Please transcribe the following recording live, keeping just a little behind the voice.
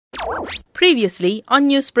Previously on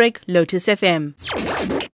Newsbreak, Lotus FM.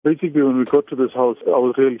 Basically, when we got to this house, I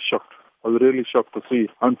was really shocked. I was really shocked to see.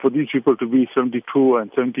 And for these people to be 72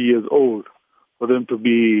 and 70 years old, for them to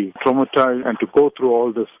be traumatized and to go through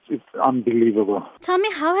all this, it's unbelievable. Tell me,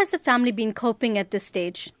 how has the family been coping at this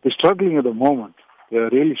stage? They're struggling at the moment. They're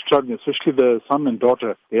really struggling, especially the son and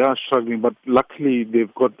daughter. They are struggling, but luckily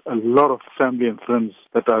they've got a lot of family and friends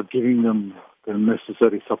that are giving them the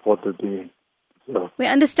necessary support that they deserve. We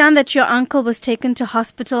understand that your uncle was taken to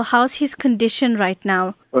hospital. How's his condition right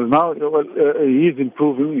now? Well, now he is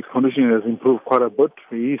improving. His condition has improved quite a bit.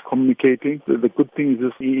 He is communicating. The good thing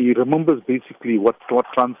is he remembers basically what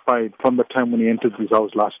transpired from the time when he entered this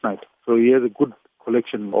house last night. So he has a good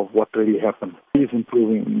collection of what really happened. He is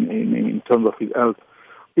improving in terms of his health.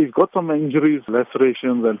 He's got some injuries,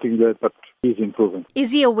 lacerations and things like that, but he's improving.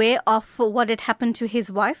 Is he aware of what had happened to his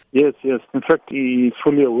wife? Yes. In fact, he is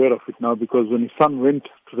fully aware of it now because when his son went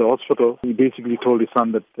to the hospital, he basically told his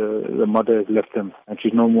son that the mother has left them and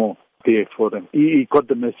she's no more there for them. He got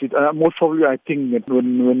the message. Most probably, I think that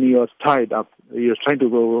when he was tied up, he was trying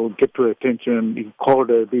to get to her attention. He called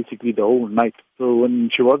her basically the whole night. So when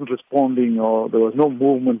she wasn't responding or there was no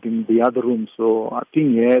movement in the other room, so I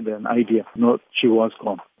think he had an idea. No, she was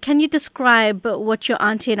gone. Can you describe what your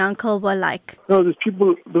auntie and uncle were like? No, these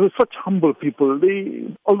people, they were such humble people.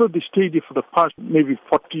 Although they stayed here for the past maybe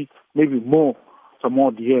 40, maybe more, some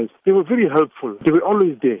odd years, they were very helpful. They were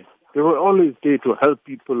always there. They were always there to help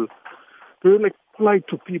people. They were polite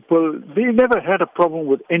to people. They never had a problem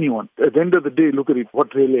with anyone. At the end of the day, look at it,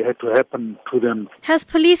 what really had to happen to them. Has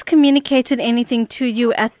police communicated anything to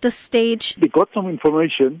you at this stage? They got some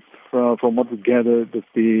information from what we gathered that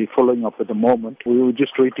they're following up at the moment. We were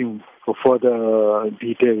just waiting for further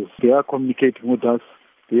details. They are communicating with us.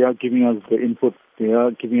 They are giving us the input. They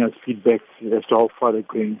are giving us feedback as to how far they're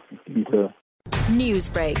going.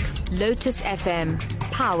 Newsbreak, Lotus FM,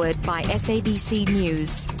 powered by SABC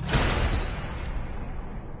News.